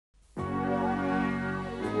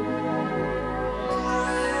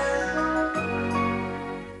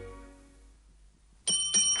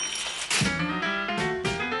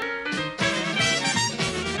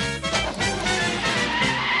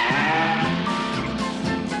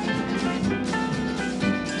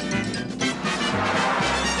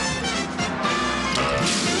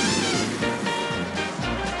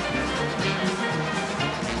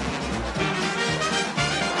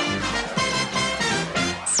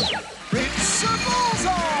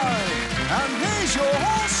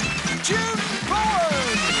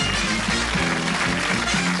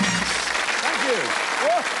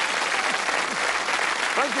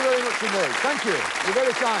you very much indeed. Thank you. You're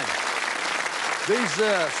very kind. These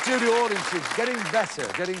studio audiences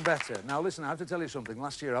getting better. Now, listen, I have to tell you something.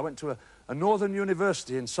 Last year, I went to a northern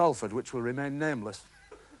university in Salford, which will remain nameless,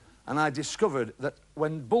 and I discovered that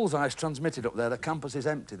when Bullseye is transmitted up there, the campus is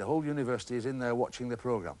empty. The whole university is in there watching the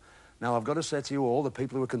programme. Now, I've got to say to you all, the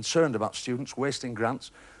people who are concerned about students wasting grants,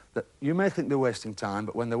 that you may think they're wasting time,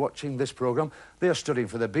 but when they're watching this programme, they are studying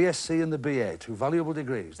for the BSc and the BA, 2 valuable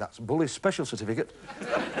degrees. That's Bully's Special Certificate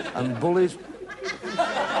and Bully's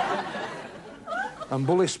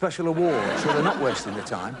Special Award, so they're not wasting their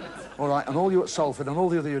time. All right, and all you at Salford and all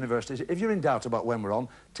the other universities, if you're in doubt about when we're on,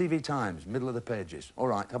 TV Times, middle of the pages. All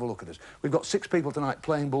right, have a look at us. We've got 6 people tonight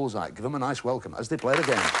playing Bullseye. Give them a nice welcome as they play the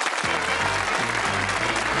game.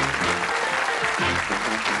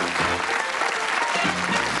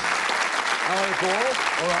 How are you, Paul?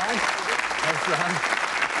 All right. How's Fran?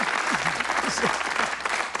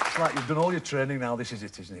 It's like you've done all your training now. This is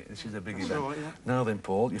it, isn't it? This is a big event. Right, yeah. Now then,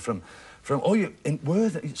 Paul, you're from oh, you're in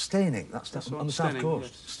Worthing, Staining. That's on the south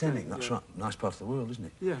coast. Yes. Staining, that's right. Nice part of the world, isn't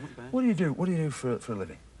it? Yeah, not bad. What do you do? What do you do for a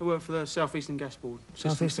living? I work for the South Eastern Gas Board.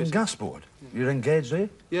 South Eastern Gas Board? Yeah. You're engaged, are you?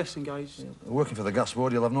 Yes, engaged. Yeah. Working for the gas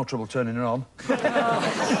board, you'll have no trouble turning her on.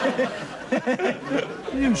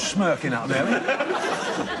 You smirking out there.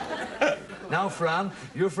 Now, Fran,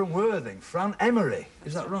 you're from Worthing. Fran Emery,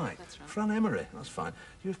 is that right? That's right. Fran Emery, that's fine.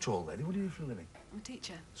 You're a tall lady. What do you do for a living? I'm a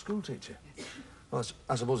teacher. School teacher? Yes. Well,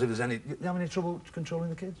 I suppose if there's any... Do you have any trouble controlling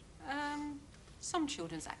the kids? Some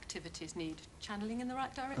children's activities need channeling in the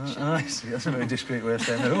right direction. I see. That's a very discreet way of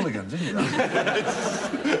saying they're hooligans, isn't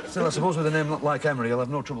it? Still, I suppose with a name like Emery, you'll have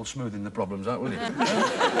no trouble smoothing the problems out, will you?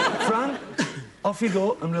 Fran, off you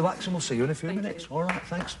go and relax, and we'll see you in a few minutes. All right,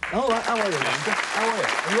 thanks. All right, how are you, Lester? How are you?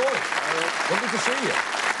 Are you all right? Lovely to see you.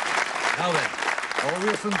 Now then, oh,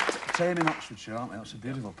 we're from Tame in Oxfordshire, aren't we? That's a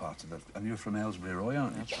beautiful part of it. And you're from Aylesbury, Roy,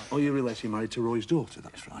 aren't you? That's right. Oh, you're related, married to Roy's daughter.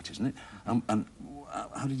 That's right, isn't it? And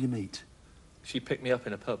how did you meet? She picked me up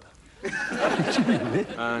in a pub.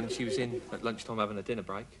 And she was in at lunchtime having a dinner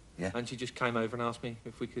break. Yeah. And she just came over and asked me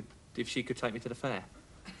if she could take me to the fair.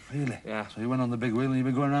 Really? Yeah. So you went on the big wheel and you've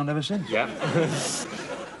been going around ever since? Yeah.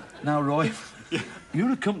 Now, Roy,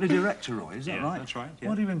 you're a company director, Roy, is that right? That's right, yeah.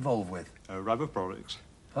 What are you involved with? Rubber products.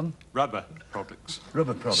 Pardon? Rubber products.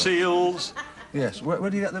 Rubber products? Seals. Yes.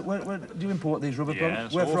 Where do you get where do you import these rubber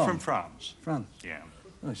products? Where from? From France. France? Yeah.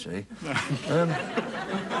 I see.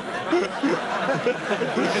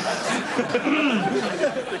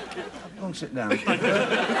 Go and sit down. That's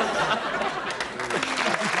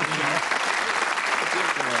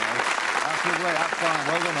lovely, that's fine.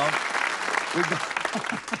 Well done, on. We've got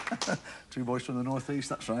 2 boys from the northeast,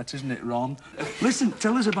 that's right, isn't it, Ron? Listen,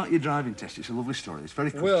 tell us about your driving test. It's a lovely story. It's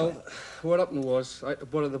very quick. Well, what happened was I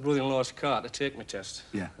borrowed the brother-in-law's car to take my test.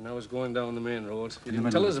 Yeah. And I was going down the main road. He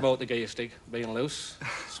didn't tell us about the gear stick being loose,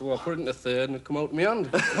 so I put it in the third and it come out in my hand.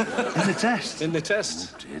 In the test? In the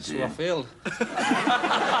test. Oh, dear, so dear. I failed.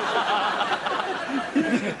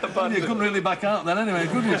 Well, you couldn't really back out then anyway,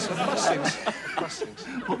 could you? Blessings.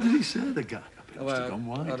 What did he say, the guy? Well,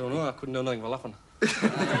 I don't know, I couldn't do nothing for laughing.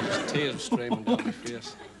 Tears were streaming down my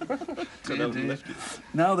face. Dear.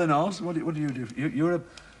 Now then, Oz, what do you do?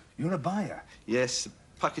 You're a buyer? Yes,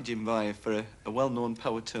 packaging buyer for a well-known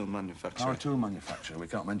power tool manufacturer. Power tool manufacturer. We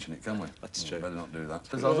can't mention it, can we? That's true. Better not do that.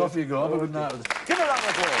 Oz, off you go. Have a good night. Give it up,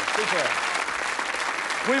 Paul. Super.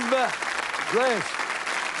 We've great.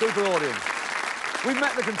 Super audience. We've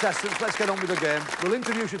met the contestants. Let's get on with the game. We'll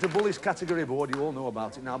introduce you to Bully's category board. You all know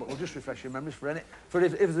about it now, but we'll just refresh your memories for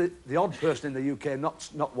if the odd person in the UK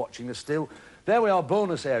not watching us still. There we are,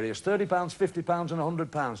 bonus areas, £30, £50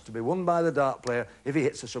 and £100 to be won by the dart player if he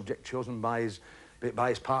hits the subject chosen by his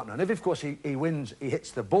partner. And if, of course, he wins, he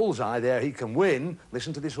hits the bullseye there, he can win,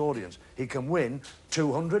 listen to this audience, he can win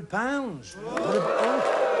 £200.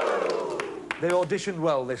 They auditioned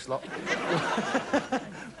well, this lot.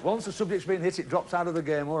 Once the subject's been hit, it drops out of the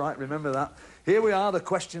game. All right, remember that. Here we are, the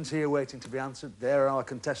questions here waiting to be answered. There are our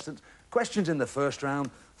contestants. Questions in the first round,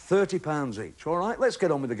 £30 each. All right, let's get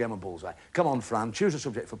on with the game of Bullseye. Come on, Fran, choose a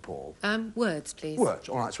subject for Paul. Words, please. Words.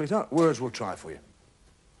 All right, sweetheart. Words we'll try for you.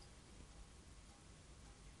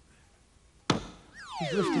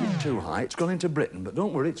 He's lifted it too high. It's gone into Britain, but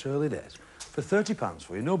don't worry, it's early days. For £30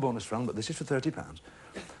 for you, no bonus round, but this is for £30.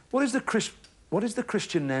 What is the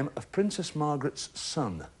Christian name of Princess Margaret's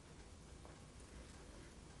son?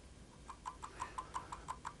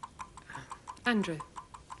 Andrew.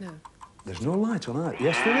 No. There's no light on it.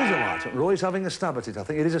 Yes, there is a light on. Roy's having a stab at it. I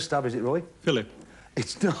think it is a stab, is it, Roy? Philip.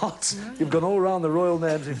 It's not. No. You've gone all round the royal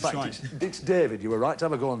names. In fact, right. it's David. You were right to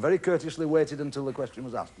have a go and very courteously waited until the question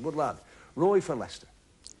was asked. Good lad. Roy for Leicester.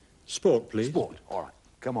 Sport, please. Sport. All right.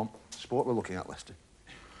 Come on. Sport we're looking at, Lester.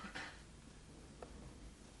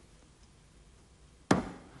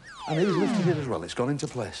 And he's lifted it as well. It's gone into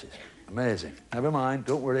places. Amazing. Never mind,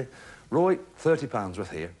 don't worry. Roy, £30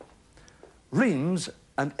 worth here. Reims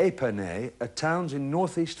and Épernay are towns in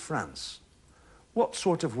northeast France. What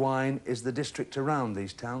sort of wine is the district around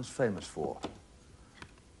these towns famous for?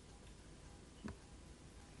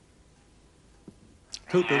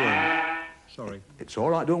 Coupe de Rhone. Sorry. It's all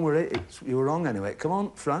right, don't worry. You were wrong anyway. Come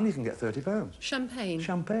on, Fran, you can get £30. Champagne.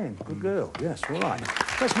 Champagne. Good girl. Yes, all right.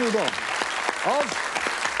 Let's move on. Oz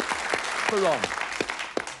for Ron.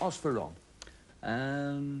 Oz for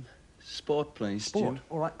Ron. Sport, please, Sport. Stu.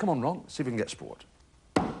 All right, come on, Ron. See if we can get sport.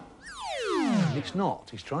 It's not.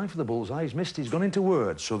 He's trying for the bullseye. He's missed. He's gone into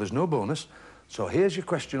words, so there's no bonus. So here's your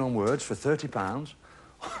question on words for £30.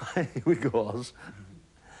 Here we go, Oz.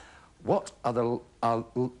 What are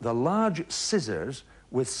the large scissors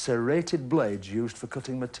with serrated blades used for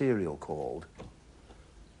cutting material called?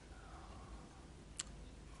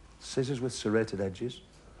 Scissors with serrated edges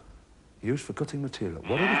used for cutting material.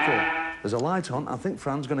 What are they called? There's a light on. I think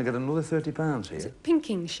Fran's going to get another £30 here. Is it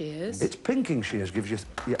pinking shears? It's pinking shears. Gives you...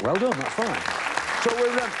 Yeah, well done. That's fine. So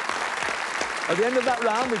we're... at the end of that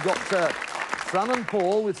round, we've got Fran and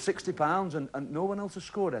Paul with £60 and no one else has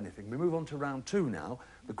scored anything. We move on to round 2 now.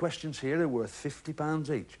 The questions here are worth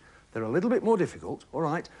 £50 each. They're a little bit more difficult, all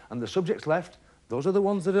right, and the subjects left, those are the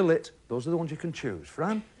ones that are lit, those are the ones you can choose.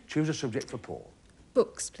 Fran, choose a subject for Paul.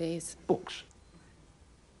 Books, please. Books.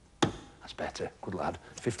 That's better. Good lad.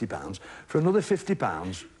 £50. For another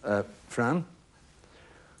 £50, Fran,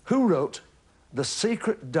 who wrote The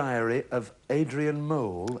Secret Diary of Adrian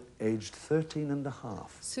Mole, aged 13 and a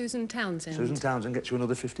half? Susan Townsend. Susan Townsend gets you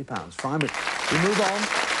another £50. Fine. We move on.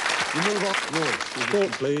 We move on. Roy.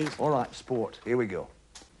 Sport, please. All right, sport. Here we go.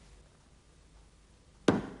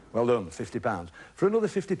 Well done, £50. For another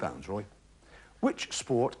 £50, Roy, which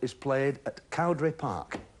sport is played at Cowdray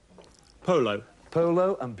Park? Polo.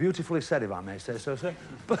 Polo, and beautifully said, if I may say so, sir.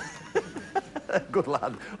 Good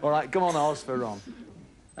lad. All right, come on, Oz for Ron.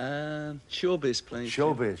 Showbiz, please.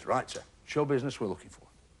 Showbiz, right, sir. Show business we're looking for.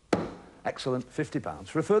 Excellent, £50.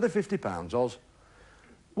 For a further £50, Oz,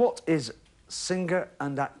 what is singer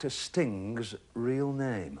and actor Sting's real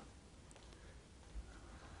name?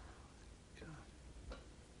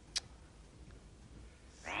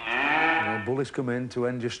 Bullies come in to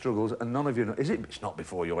end your struggles, and none of you know... Is it? It's not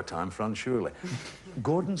before your time, Fran, surely.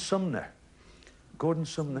 Gordon Sumner. Gordon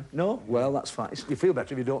Sumner. No? Well, that's fine. You feel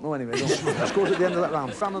better if you don't know anyway, don't you? That scores at the end of that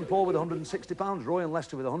round. Fran and Paul with £160, Roy and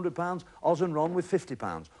Lester with £100, Oz and Ron with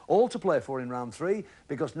 £50. All to play for in round 3,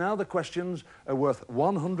 because now the questions are worth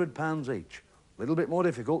 £100 each. A little bit more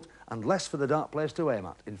difficult, and less for the dark place to aim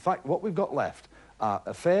at. In fact, what we've got left are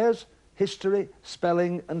affairs, history,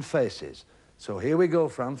 spelling and faces. So here we go,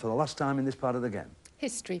 Fran, for the last time in this part of the game.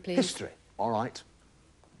 History, please. History. All right.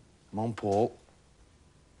 Come on, Paul.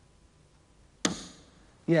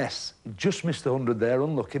 Yes, you just missed the 100 there,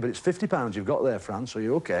 unlucky, but it's £50 you've got there, Fran, so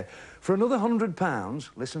you're OK. For another £100,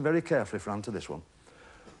 listen very carefully, Fran, to this one.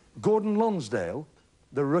 Gordon Lonsdale,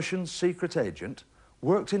 the Russian secret agent,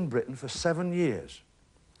 worked in Britain for 7 years.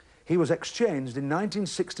 He was exchanged in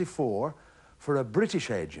 1964 for a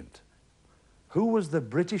British agent. Who was the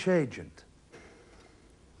British agent?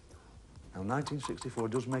 Now, 1964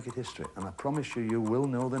 does make it history, and I promise you, you will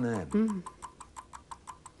know the name.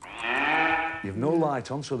 You've no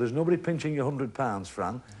light on, so there's nobody pinching your £100,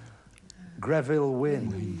 Fran. Greville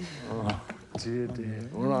Wynne. Oh, dear, dear.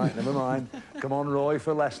 All right, never mind. Come on, Roy,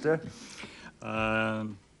 for Leicester.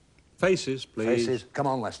 Faces, please. Faces. Come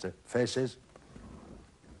on, Leicester. Faces.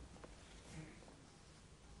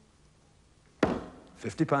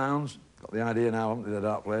 £50. Got the idea now, haven't they, the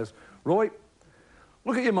dark players? Roy,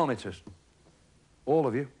 look at your monitors. All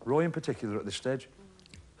of you. Roy in particular at this stage.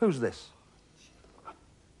 Who's this?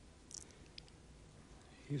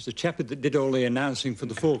 He was the chap that did all the announcing for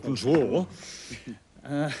the Falklands War.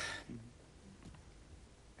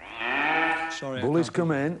 Sorry, Bullies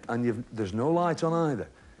come in, and there's no light on either.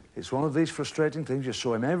 It's one of these frustrating things. You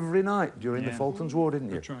saw him every night during the Falklands War, didn't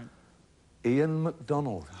you? That's right. Ian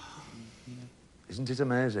MacDonald. Isn't it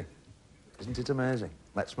amazing? Isn't it amazing?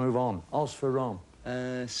 Let's move on. Oz for Ron.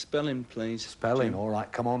 Spelling, please. Spelling, all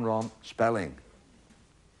right. Come on, Ron. Spelling.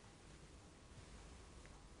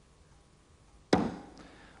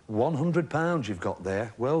 £100 you've got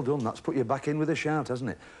there. Well done. That's put you back in with a shout, hasn't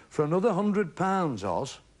it? For another £100,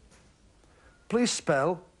 Oz, please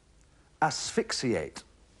spell asphyxiate,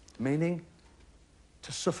 meaning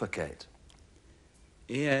to suffocate.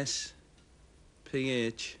 E-S-P-H-Y-X.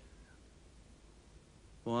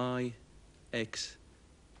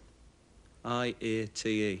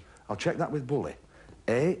 A-S-P-H-Y-X-I-A-T-E. I'll check that with Bully.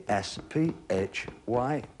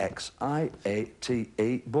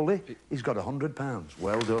 A-S-P-H-Y-X-I-A-T-E. Bully, he's got £100.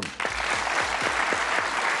 Well done.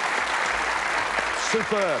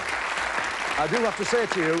 Superb. I do have to say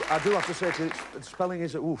to you, the spelling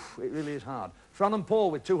is, oof, it really is hard. Fran and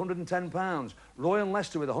Paul with £210. Roy and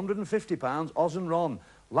Lester with £150. Oz and Ron,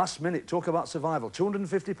 last minute, talk about survival.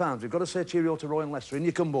 £250. We've got to say cheerio to Roy and Lester. In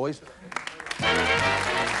you come, boys. Well.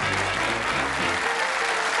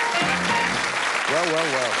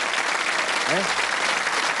 Eh?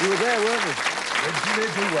 You were there, weren't you? You did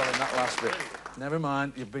do well in that last bit. Never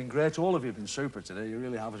mind, you've been great. All of you have been super today. You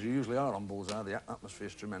really have, as you usually are on Bullseye. The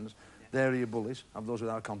atmosphere's tremendous. There are your bullies. Have those with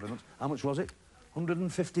our compliments. How much was it?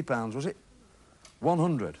 £150, was it?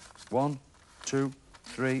 100. 1, 2,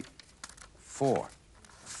 3, 4,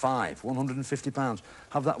 5. £150.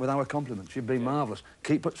 Have that with our compliments. You've been marvellous.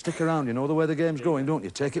 Stick around. You know the way the game's going, don't you?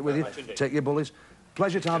 Take it with you. Take your bullies.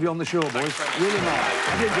 Pleasure to have you on the show, boys. Really nice.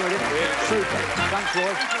 Have you enjoyed it? Super. Thanks,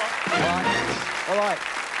 Roy. All right.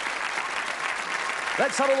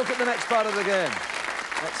 Let's have a look at the next part of the game.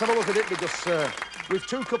 Let's have a look at it because we've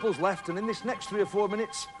 2 couples left, and in this next 3 or 4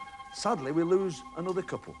 minutes, sadly, we lose another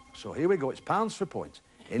couple. So here we go. It's pounds for points.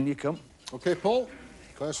 In you come. OK, Paul.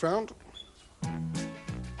 First round.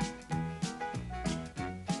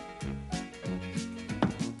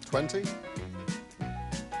 20.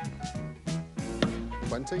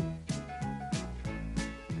 20.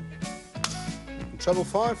 Treble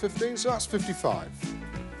 5, 15, so that's 55.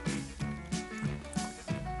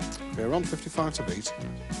 Okay, we're on 55 to beat.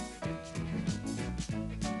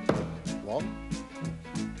 1.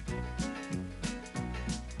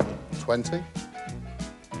 20. And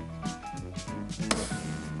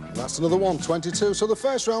that's another one, 22. So the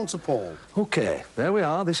first round to Paul. OK, there we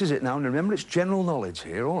are. This is it now. And remember, it's general knowledge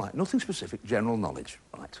here. All right, nothing specific, general knowledge.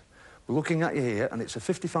 Right. We're looking at you here, and it's a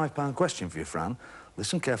 £55 question for you, Fran.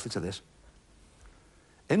 Listen carefully to this.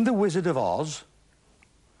 In The Wizard of Oz,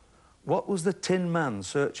 what was the Tin Man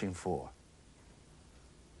searching for?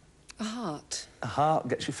 A heart. A heart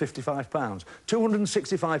gets you £55.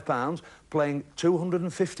 £265, playing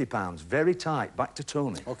 £250. Very tight. Back to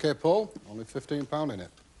Tony. OK, Paul. Only £15 in it.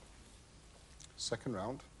 Second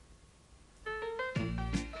round.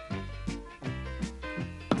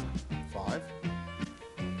 5.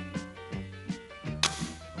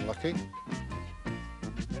 Unlucky.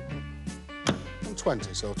 And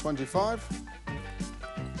 20, so 25.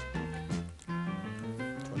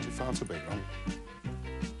 25 to beat, Ron.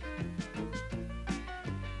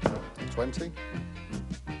 20.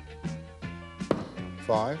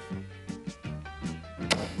 5.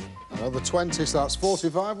 Another 20, so that's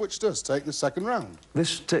 45, which does take the second round.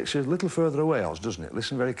 This takes you a little further away, Oz, doesn't it?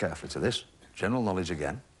 Listen very carefully to this. General knowledge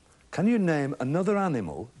again. Can you name another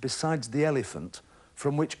animal besides the elephant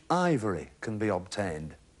from which ivory can be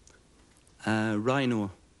obtained? Rhino,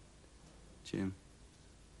 Jim.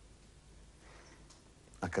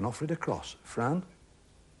 I can offer it across. Fran?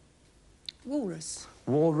 Walrus.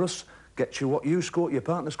 Walrus gets you what you scored. Your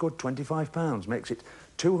partner scored £25. Makes it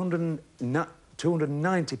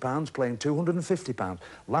 £290, playing £250.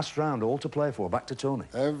 Last round, all to play for. Back to Tony.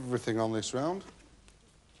 Everything on this round.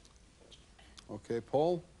 OK,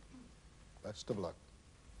 Paul. Best of luck.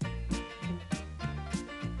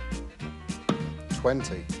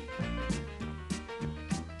 20.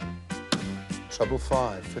 Treble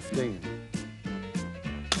 5, 15.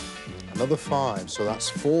 Another 5, so that's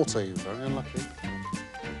 40. Very unlucky.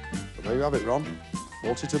 But there you have it, Ron.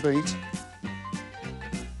 40 to beat.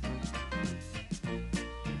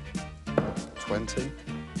 20.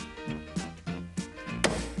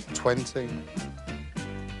 20.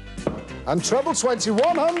 And treble 20,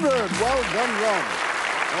 100. Well done, Ron.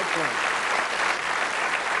 Well played.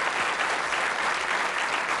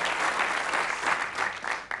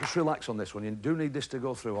 Just relax on this one. You do need this to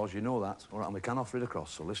go through, Oz, you know that. All right, and we can offer it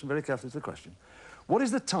across, so listen very carefully to the question. What is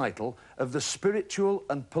the title of the spiritual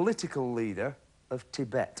and political leader of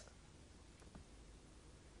Tibet?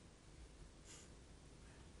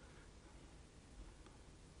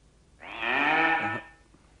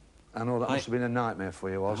 I know that must have been a nightmare for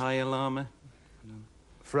you, Oz. High Lama. No.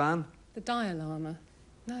 Fran? The Dalai Lama.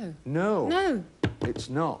 No. No. No. It's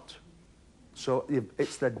not. So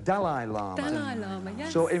it's the Dalai Lama. Dalai Lama,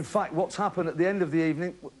 yes. So, in fact, what's happened at the end of the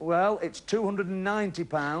evening, well, it's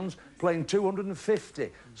 £290, playing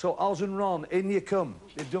 £250. So, Oz and Ron, in you come.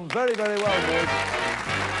 You've done very, very well, boys.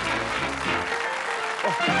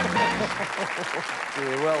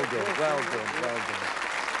 Dear, well done, well done, well done.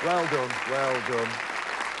 Well done, well done.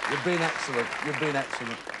 You've been excellent, you've been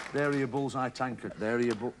excellent. There are your Bullseye tankard, there are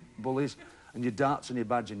your bullies. and your darts and your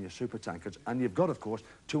badge and your super tankards, and you've got, of course,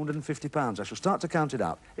 £250. I shall start to count it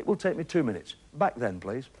out. It will take me 2 minutes. Back then,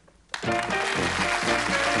 please.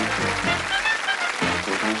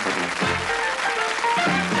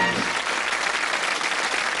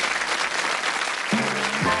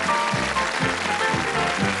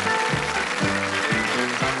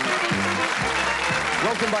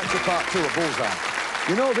 Welcome back to part 2 of Bullseye.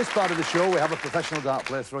 You know, this part of the show, we have a professional dart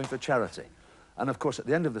player throwing for charity. And, of course, at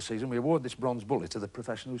the end of the season, we award this bronze bully to the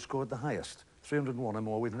professional who scored the highest, 301 or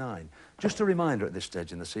more with 9. Just a reminder at this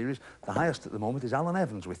stage in the series, the highest at the moment is Alan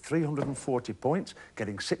Evans with 340 points,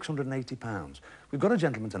 getting £680. We've got a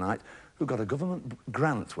gentleman tonight who got a government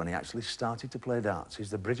grant when he actually started to play darts. He's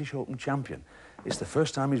the British Open champion. It's the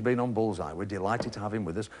first time he's been on Bullseye. We're delighted to have him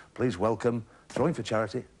with us. Please welcome, throwing for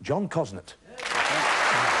charity, John Cosnett.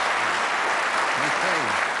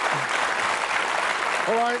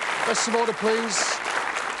 All right, best of order, please.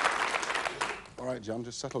 All right, John,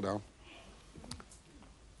 just settle down.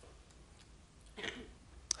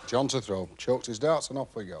 John to throw. Choked his darts and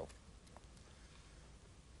off we go.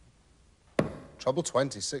 Treble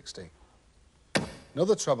 20, 60.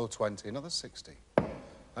 Another treble 20, another 60.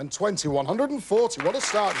 And 20, 140. What a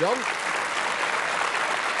start, John.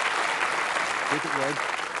 Keep it going.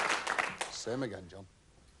 Same again, John.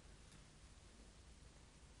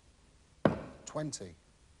 20.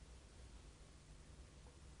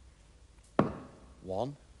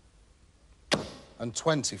 1. And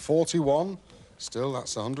 20. 41. Still,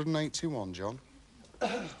 that's 181, John.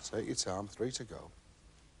 Take your time. 3 to go.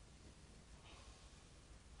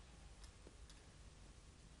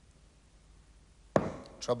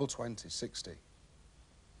 Treble 20. 60.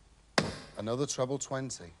 Another treble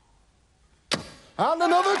 20. And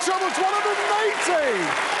another treble 180!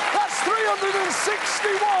 That's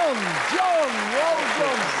 361! John, well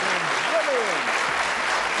done. Brilliant.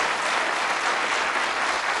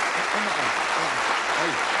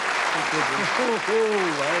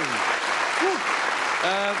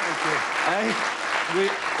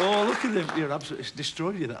 Oh, look at them. You're absolutely... It's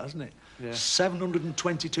destroyed you, that, hasn't it? Yeah.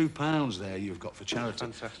 £722 there you've got for charity.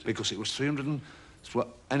 Fantastic. Because it was 300 and... Well,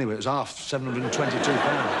 anyway, it was half,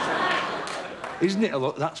 £722. Isn't it a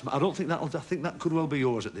lot? That's... I don't think that'll... I think that could well be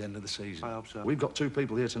yours at the end of the season. I hope so. We've got 2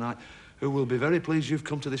 people here tonight who will be very pleased you've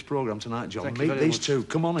come to this programme tonight, John. Thank you Meet very these much. 2.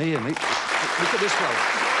 Come on here, meet... Look at this fella.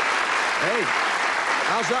 Hey,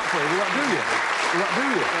 how's that for you? Will that do you? Will that do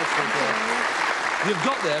you? You've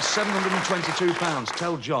got there £722.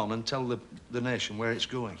 Tell John and tell the nation where it's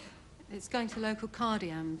going. It's going to the local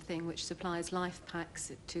cardiam thing, which supplies life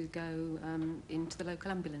packs to go into the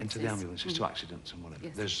local ambulances. Into the ambulances, to accidents and whatever.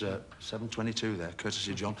 Yes. There's 722 there,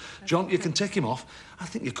 courtesy of John. John, you can take him off. I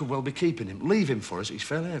think you could well be keeping him. Leave him for us. He's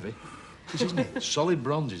fairly heavy. Isn't he? Solid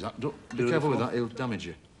bronze, is that? Don't, be careful with that, he'll damage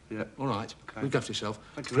you. Yeah. All right. Okay. Look after yourself.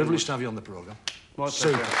 Thank you very Privileged much. to have you on the programme. My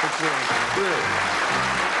Super. pleasure. Thank you very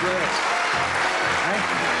much. Great.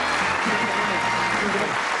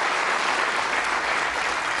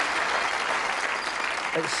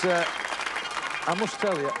 It's, I must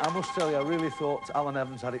tell you, I really thought Alan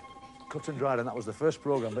Evans had it cut and dried, and that was the first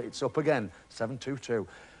programme, but it's up again, 722.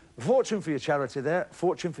 Fortune for your charity there,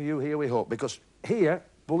 fortune for you here, we hope, because here,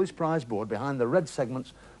 Bully's prize board, behind the red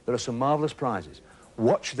segments, there are some marvellous prizes.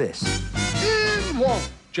 Watch this. In 1.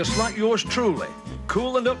 Just like yours truly.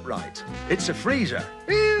 Cool and upright. It's a freezer.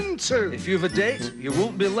 In 2. If you've a date, you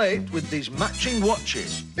won't be late with these matching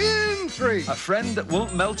watches. In 3. A friend that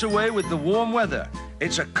won't melt away with the warm weather.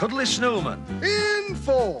 It's a cuddly snowman. In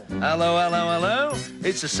 4. Hello, hello, hello.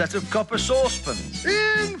 It's a set of copper saucepans.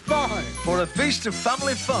 In 5. For a feast of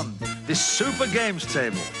family fun, this super games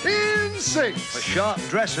table. In 6. For sharp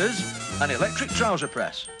dressers, an electric trouser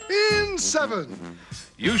press. In 7.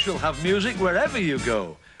 You shall have music wherever you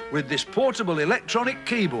go with this portable electronic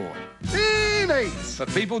keyboard. In 8. For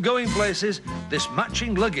people going places, this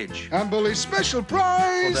matching luggage. And Bully's special For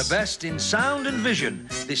prize. the best in sound and vision,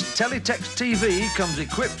 this teletext TV comes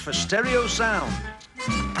equipped for stereo sound.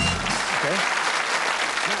 Okay.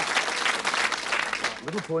 Now,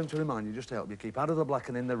 little poem to remind you, just to help you keep out of the black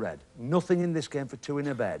and in the red. Nothing in this game for 2 in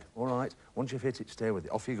a bed, all right? Once you've hit it, stay with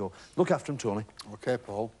it. Off you go. Look after him, Tony. OK,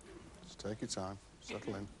 Paul. Just take your time.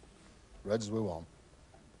 Settle in. Reds we want.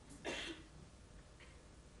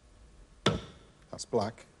 That's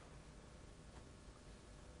black.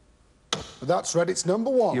 But that's red. It's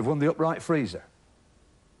number 1. You've won the upright freezer.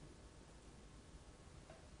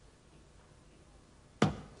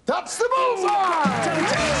 That's the bullseye!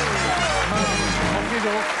 Off you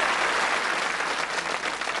go.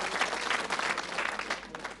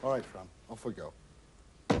 All right, Fran. Off we go.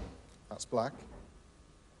 That's black.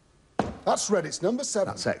 That's red, it's number 7.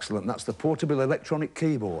 That's excellent. That's the portable electronic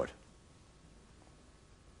keyboard.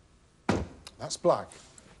 That's black.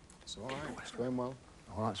 It's all right, it's going well.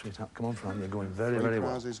 All right, sweetheart. Come on, Fran, you're going very, very well.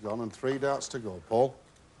 3 prizes gone and 3 darts to go. Paul?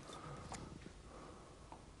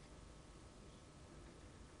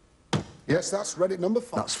 Yes, that's red at number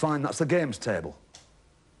 5. That's fine. That's the games table.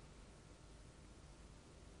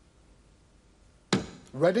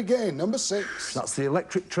 Red again, number 6. That's the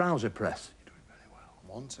electric trouser press. You're doing very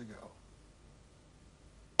well. 1 to go.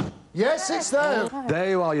 Yes, it's there. There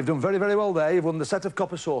you are. You've done very, very well there. You've won the set of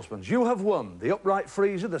copper saucepans. You have won the upright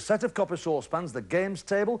freezer, the set of copper saucepans, the games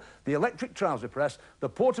table, the electric trouser press, the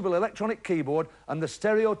portable electronic keyboard, and the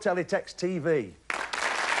stereo teletext TV.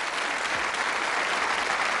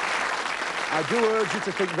 I do urge you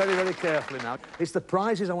to think very, very carefully now. It's the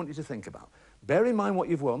prizes I want you to think about. Bear in mind what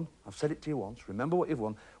you've won. I've said it to you once. Remember what you've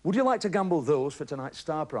won. Would you like to gamble those for tonight's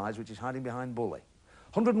star prize, which is hiding behind Bully?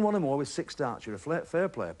 101 or more with 6 darts. You're a fair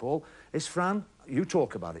player, Paul. It's Fran. You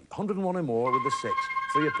talk about it. 101 or more with the 6.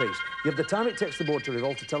 3 apiece. You have the time it takes the board to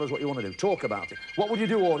revolve to tell us what you want to do. Talk about it. What would you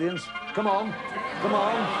do, audience? Come on. Come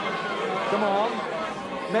on. Come on.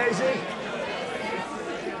 Maisie.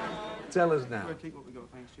 Tell us now. We'll keep what we've got,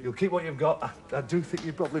 thanks, Jim. You'll keep what you've got. I do think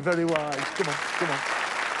you're probably very wise. Come on, come on.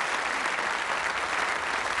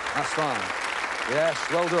 That's fine. Yes,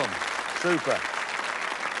 well done. Super.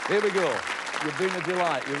 Here we go. You've been a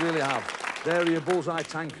delight, you really have. There are your Bullseye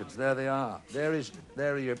tankards, there they are. There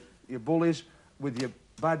are your bullies with your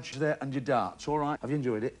badge there and your darts, all right? Have you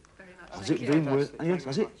enjoyed it? Very much. Has it been worth... Yes,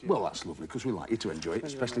 has it? Well, that's lovely, because we like you to enjoy it,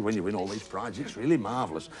 especially when you win all these prizes. It's really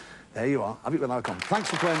marvellous. There you are. Have it with our com.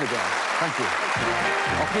 Thanks for playing the game. Thank you.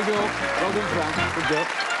 Off you go. Well done, Fran. Good job.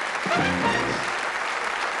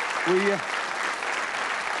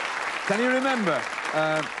 Can you remember...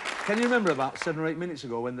 Can you remember about 7 or 8 minutes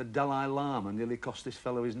ago when the Dalai Lama nearly cost this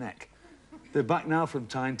fellow his neck? They're back now from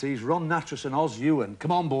Tyne Tees. Ron Nattrass and Oz Ewan.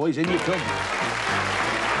 Come on, boys, in you come.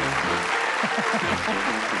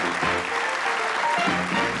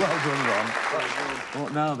 Well done, Ron.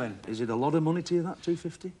 What now, then? Is it a lot of money to you, that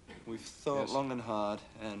 250? We've thought long and hard,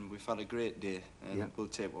 and we've had a great day, and we'll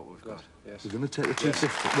take what we've got. Yes. You're going to take the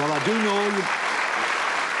 250? Well, I do know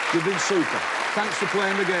you've been super. Thanks for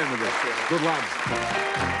playing the game with us. Good lads.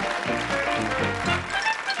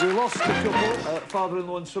 We lost a couple,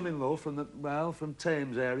 father-in-law and son-in-law from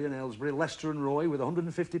Thames area in Aylesbury, Lester and Roy, with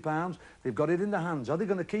 £150. They've got it in their hands. Are they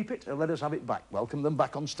going to keep it or let us have it back? Welcome them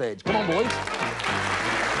back on stage. Come on, boys.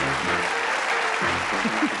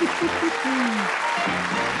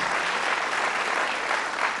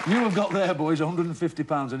 You have got there, boys,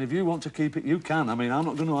 £150, and if you want to keep it, you can. I mean, I'm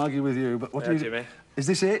not going to argue with you, but what do you... Jimmy. Is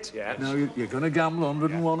this it? Yeah. No, you're going to gamble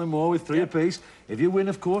 101 and more with 3 apiece. If you win,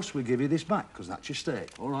 of course, we give you this back, because that's your stake.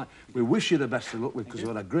 All right? We wish you the best of luck, because we've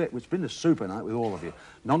had a great... It's been a super night with all of you.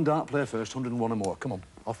 Non-dart player first, 101 and more. Come on,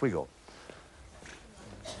 off we go.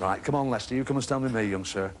 Right, come on, Lester, you come and stand with me, young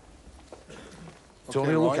sir.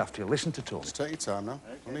 Tony will look after you. Listen to Tony. Just take your time now.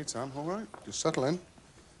 Don't need time, all right? Just settle in.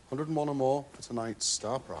 101 or more for tonight's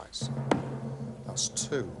star prize. That's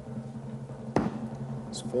 2.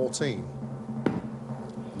 That's 14.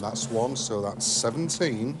 And that's 1, so that's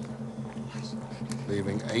 17.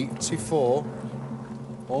 Leaving 84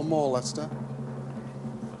 or more, Lester.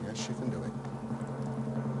 Yes, you can do it.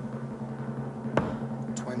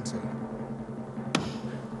 20.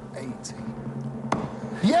 80.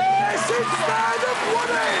 Yes, it's there, they've won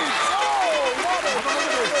it! Oh, what a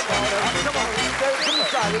Come on, stay to the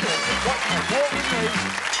side of it. Walk with me.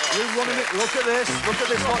 You've won it. Look at this. Look at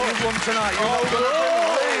this, what you've won tonight. You're not going to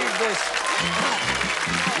believe this.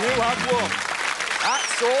 You have won.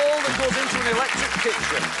 That's all that goes into an electric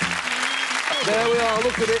kitchen. There we are,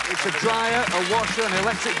 look at it. It's a dryer, a washer, an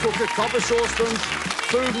electric cooker, copper saucepans,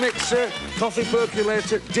 food mixer, coffee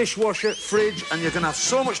percolator, dishwasher, fridge, and you can have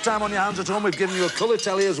so much time on your hands at home. We've given you a colour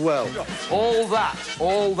telly as well. All that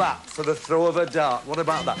for the throw of a dart. What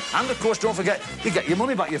about that? And, of course, don't forget, you get your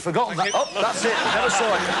money back. You've forgotten that. Oh, that's it. Never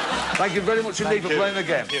saw it. Thank you very much indeed for playing the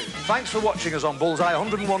game. Thanks for watching us on Bullseye.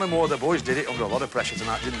 101 and more. The boys did it under a lot of pressure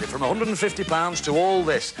tonight, didn't they? From £150 to all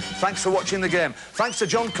this. Thanks for watching the game. Thanks to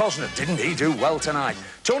John Cosnett. Didn't he do well tonight?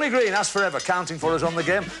 Tony Green, as forever, counting for us on the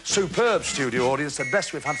game. Superb studio audience, the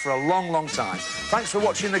best we've had for a long, long time. Thanks for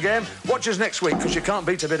watching the game. Watch us next week, because you can't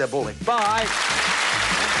beat a bit of bully. Bye.